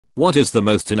What is the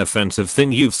most inoffensive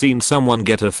thing you've seen someone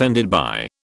get offended by?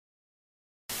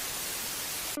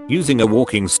 Using a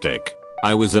walking stick.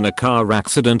 I was in a car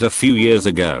accident a few years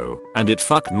ago and it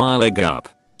fucked my leg up.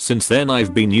 Since then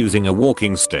I've been using a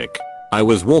walking stick. I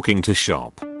was walking to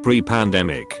shop,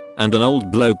 pre-pandemic, and an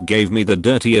old bloke gave me the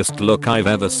dirtiest look I've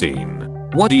ever seen.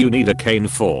 What do you need a cane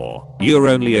for? You're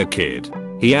only a kid.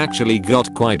 He actually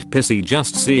got quite pissy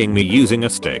just seeing me using a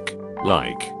stick.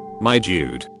 Like, my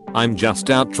dude, I'm just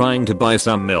out trying to buy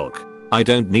some milk. I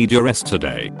don't need your rest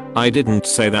today. I didn't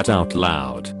say that out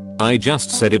loud. I just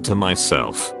said it to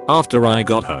myself after I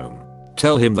got home.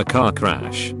 Tell him the car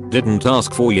crash didn't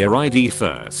ask for your ID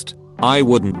first. I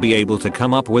wouldn't be able to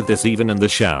come up with this even in the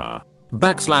shower.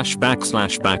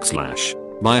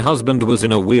 ////. My husband was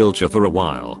in a wheelchair for a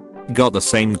while. Got the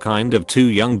same kind of too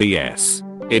young BS.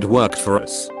 It worked for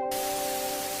us.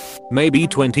 Maybe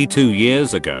 22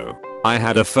 years ago, I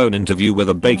had a phone interview with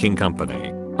a baking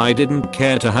company. I didn't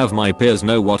care to have my peers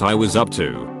know what I was up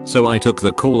to, so I took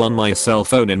the call on my cell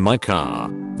phone in my car.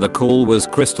 The call was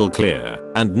crystal clear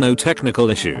and no technical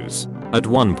issues. At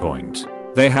one point,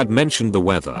 they had mentioned the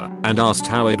weather and asked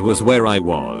how it was where I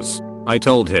was. I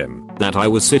told him that I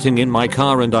was sitting in my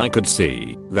car and I could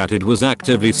see that it was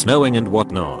actively snowing and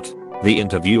whatnot. The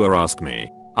interviewer asked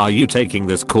me, "Are you taking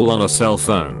this call on a cell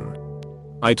phone?"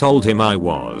 I told him I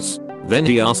was. Then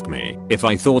he asked me if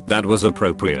I thought that was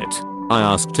appropriate. I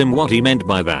asked him what he meant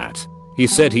by that. He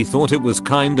said he thought it was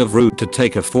kind of rude to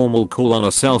take a formal call on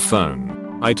a cell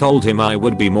phone. I told him I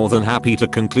would be more than happy to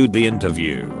conclude the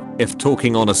interview if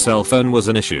talking on a cell phone was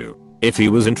an issue. If he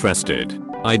was interested,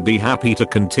 I'd be happy to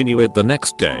continue it the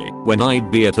next day when I'd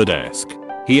be at a desk.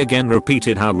 He again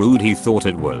repeated how rude he thought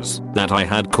it was that I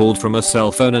had called from a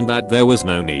cell phone and that there was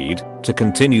no need to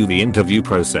continue the interview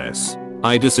process.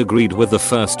 I disagreed with the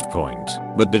first point,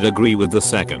 but did agree with the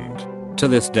second. To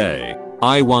this day,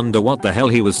 I wonder what the hell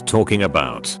he was talking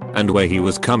about and where he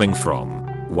was coming from.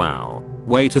 Wow.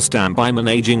 Way to stamp I'm an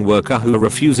aging worker who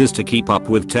refuses to keep up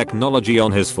with technology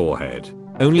on his forehead.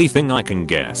 Only thing I can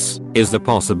guess is the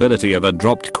possibility of a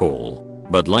dropped call.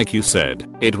 But like you said,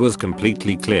 it was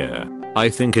completely clear. I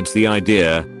think it's the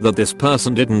idea that this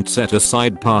person didn't set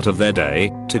aside part of their day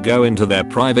to go into their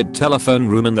private telephone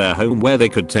room in their home where they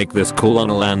could take this call on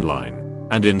a landline,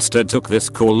 and instead took this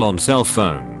call on cell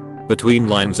phone. Between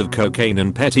lines of cocaine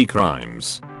and petty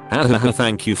crimes. Hahaha,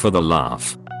 thank you for the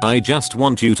laugh. I just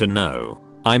want you to know,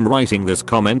 I'm writing this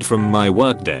comment from my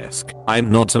work desk.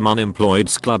 I'm not some unemployed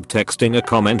schlub texting a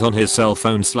comment on his cell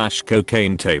phone /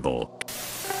 cocaine table.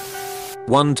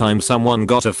 One time someone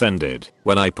got offended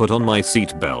when I put on my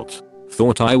seatbelt.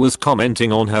 Thought I was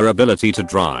commenting on her ability to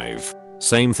drive.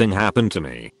 Same thing happened to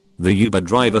me. The Uber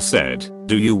driver said,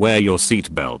 "Do you wear your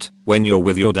seatbelt when you're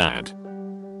with your dad?"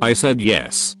 I said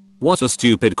yes. What a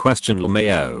stupid question,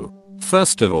 LMAO.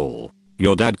 First of all,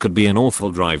 your dad could be an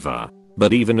awful driver,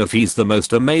 but even if he's the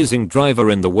most amazing driver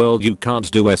in the world, you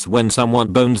can't do S when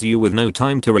someone bones you with no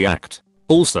time to react.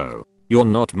 Also, you're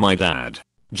not my dad.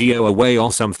 Go away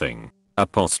or something.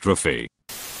 Apostrophe.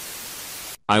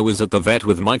 I was at the vet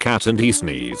with my cat and he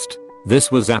sneezed.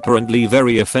 This was apparently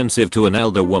very offensive to an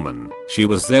elder woman. She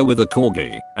was there with a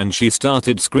corgi and she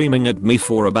started screaming at me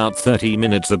for about 30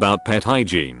 minutes about pet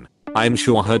hygiene. I'm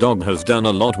sure her dog has done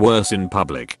a lot worse in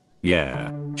public.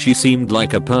 Yeah, she seemed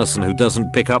like a person who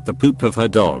doesn't pick up the poop of her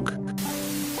dog.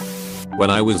 When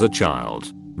I was a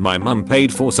child, my mum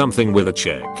paid for something with a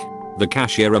check. The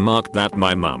cashier remarked that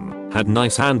my mum had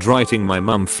nice handwriting. My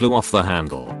mum flew off the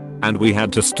handle, and we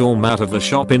had to storm out of the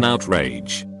shop in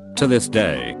outrage. To this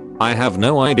day, I have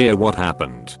no idea what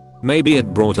happened. Maybe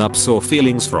it brought up sore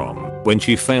feelings from when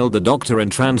she failed the doctor in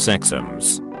trans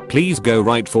exams. Please go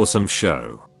write for some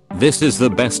show. This is the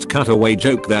best cutaway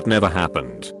joke that never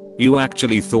happened. You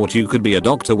actually thought you could be a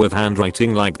doctor with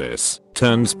handwriting like this.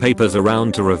 Turns papers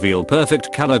around to reveal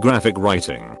perfect calligraphic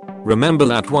writing. Remember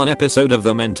that one episode of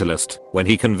The Mentalist when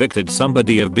he convicted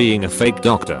somebody of being a fake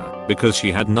doctor because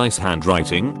she had nice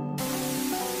handwriting?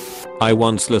 I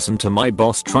once listened to my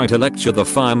boss try to lecture the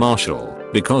fire marshal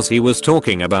because he was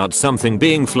talking about something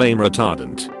being flame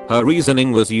retardant. Her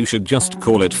reasoning was you should just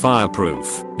call it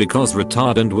fireproof because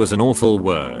retardant was an awful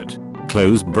word.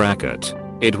 Close bracket.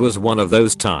 It was one of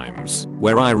those times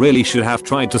where I really should have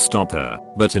tried to stop her,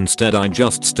 but instead I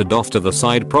just stood off to the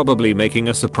side, probably making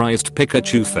a surprised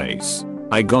Pikachu face.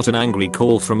 I got an angry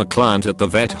call from a client at the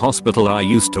vet hospital I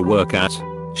used to work at.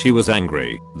 She was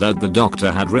angry that the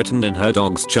doctor had written in her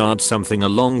dog's chart something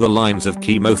along the lines of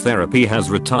chemotherapy has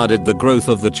retarded the growth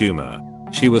of the tumor.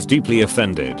 She was deeply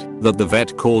offended that the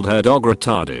vet called her dog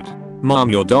retarded. Mom,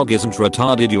 your dog isn't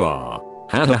retarded, you are.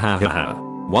 Ha ha ha ha ha.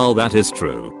 While that is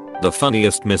true, The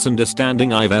funniest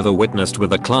misunderstanding I've ever witnessed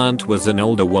with a client was an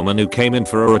older woman who came in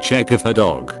for a check of her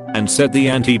dog and said the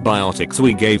antibiotics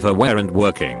we gave her weren't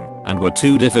working and were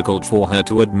too difficult for her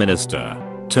to administer.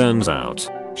 Turns out,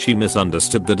 she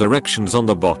misunderstood the directions on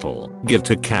the bottle. Give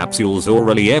to capsules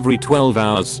orally every 12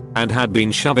 hours and had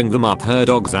been shoving them up her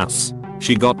dog's ass.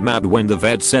 She got mad when the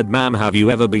vet said, "Ma'am, have you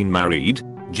ever been married?"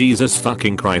 Jesus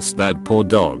fucking Christ, that poor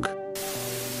dog.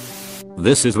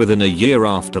 This is within a year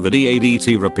after the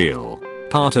DADT repeal.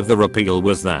 Part of the repeal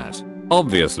was that,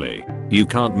 obviously, you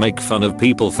can't make fun of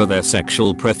people for their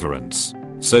sexual preference.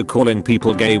 So calling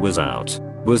people gay was out.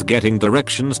 Was getting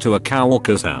directions to a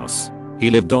coworker's house. He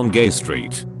lived on Gay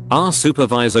Street. Our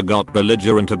supervisor got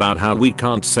belligerent about how we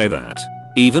can't say that,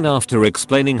 even after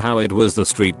explaining how it was the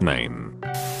street name.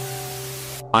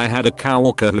 I had a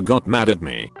coworker who got mad at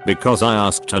me because I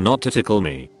asked her not to tickle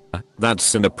me.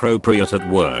 That's inappropriate at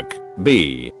work.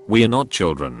 B. We are not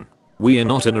children. We are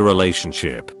not in a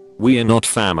relationship. We are not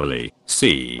family.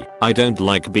 C. I don't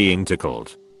like being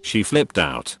tickled. She flipped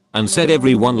out and said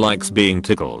everyone likes being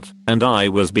tickled and I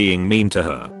was being mean to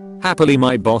her. Happily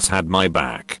my boss had my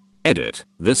back. Edit.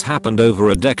 This happened over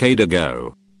a decade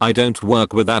ago. I don't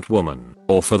work with that woman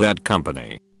or for that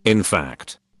company. In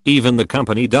fact, even the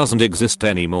company doesn't exist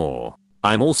anymore.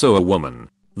 I'm also a woman.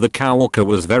 The coworker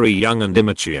was very young and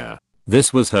immature.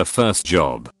 This was her first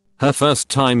job. Her first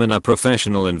time in a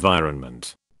professional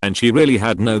environment. And she really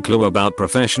had no clue about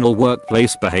professional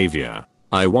workplace behavior.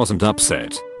 I wasn't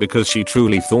upset because she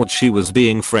truly thought she was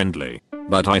being friendly.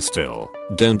 But I still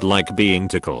don't like being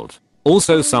tickled.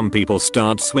 Also, some people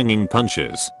start swinging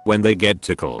punches when they get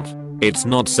tickled. It's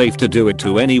not safe to do it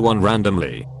to anyone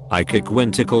randomly. I kick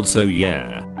when tickled, so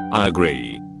yeah, I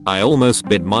agree. I almost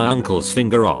bit my uncle's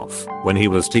finger off when he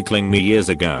was tickling me years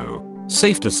ago.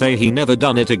 Safe to say he never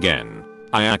done it again.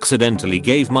 I accidentally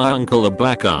gave my uncle a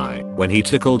black eye when he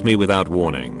tickled me without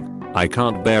warning. I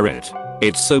can't bear it.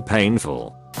 It's so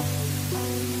painful.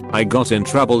 I got in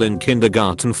trouble in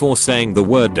kindergarten for saying the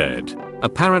word dead.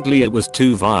 Apparently it was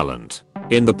too violent.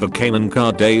 In the Pokemon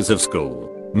card days of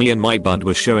school, me and my bud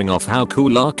were showing off how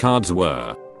cool our cards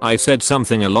were. I said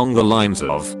something along the lines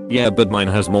of, "Yeah, but mine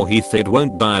has more heath, it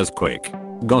won't die as quick."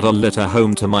 Got a letter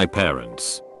home to my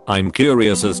parents. I'm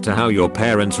curious as to how your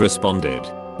parents responded.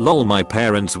 Lol, my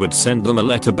parents would send them a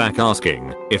letter back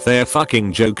asking if they're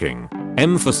fucking joking.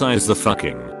 Emphasize the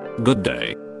fucking. Good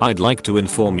day. I'd like to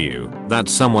inform you that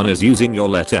someone is using your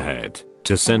letterhead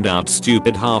to send out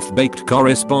stupid half-baked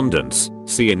correspondence.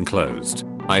 See enclosed.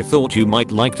 I thought you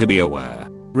might like to be aware.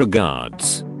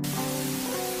 Regards.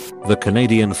 The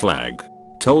Canadian flag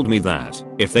told me that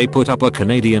if they put up a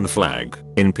Canadian flag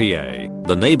in PA,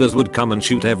 the neighbors would come and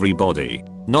shoot everybody.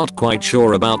 Not quite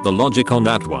sure about the logic on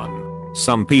that one.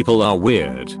 Some people are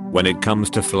weird when it comes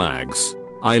to flags.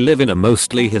 I live in a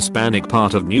mostly Hispanic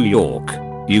part of New York.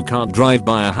 You can't drive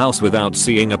by a house without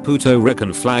seeing a Puerto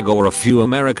Rican flag or a few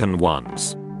American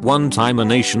ones. One time a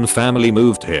Nation family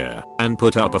moved here and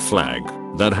put up a flag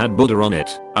that had Buddha on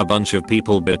it. A bunch of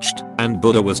people bitched and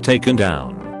Buddha was taken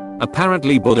down.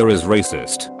 Apparently Buddha is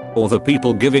racist, or the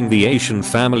people giving the Asian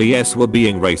family S were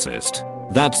being racist.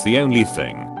 That's the only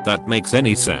thing that makes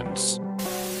any sense.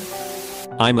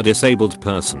 I'm a disabled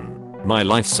person. My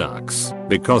life sucks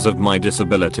because of my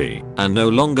disability, and no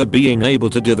longer being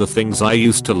able to do the things I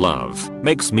used to love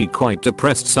makes me quite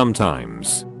depressed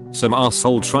sometimes. Some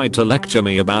asshole tried to lecture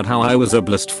me about how I was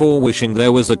ableist for wishing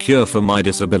there was a cure for my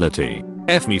disability.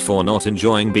 F me for not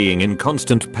enjoying being in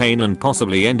constant pain and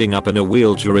possibly ending up in a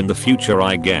wheelchair in the future,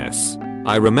 I guess.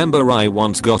 I remember I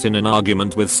once got in an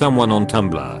argument with someone on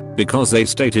Tumblr because they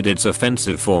stated it's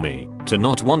offensive for me to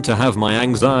not want to have my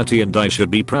anxiety and I should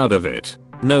be proud of it.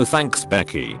 No thanks,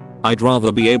 Becky. I'd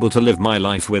rather be able to live my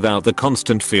life without the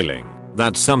constant feeling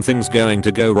that something's going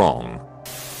to go wrong.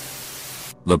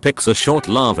 The pic's a short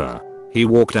lava. He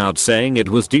walked out saying it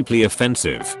was deeply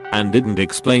offensive and didn't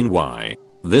explain why.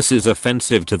 This is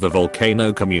offensive to the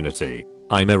volcano community.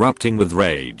 I'm erupting with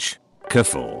rage.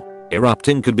 Careful.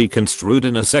 Erupting could be construed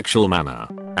in a sexual manner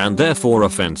and therefore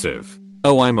offensive.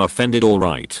 Oh, I'm offended,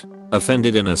 alright.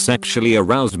 Offended in a sexually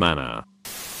aroused manner.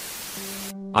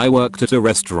 I worked at a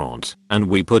restaurant and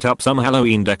we put up some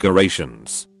Halloween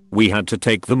decorations. We had to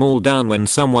take them all down when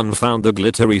someone found the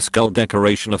glittery skull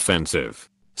decoration offensive.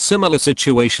 Similar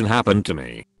situation happened to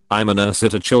me. I'm a nurse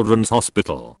at a children's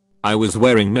hospital. I was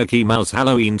wearing Mickey Mouse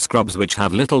Halloween scrubs which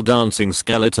have little dancing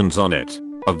skeletons on it.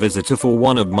 A visitor for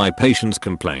one of my patients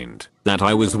complained that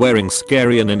I was wearing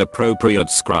scary and inappropriate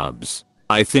scrubs.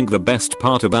 I think the best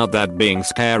part about that being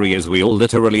scary is we all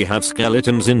literally have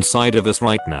skeletons inside of us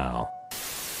right now.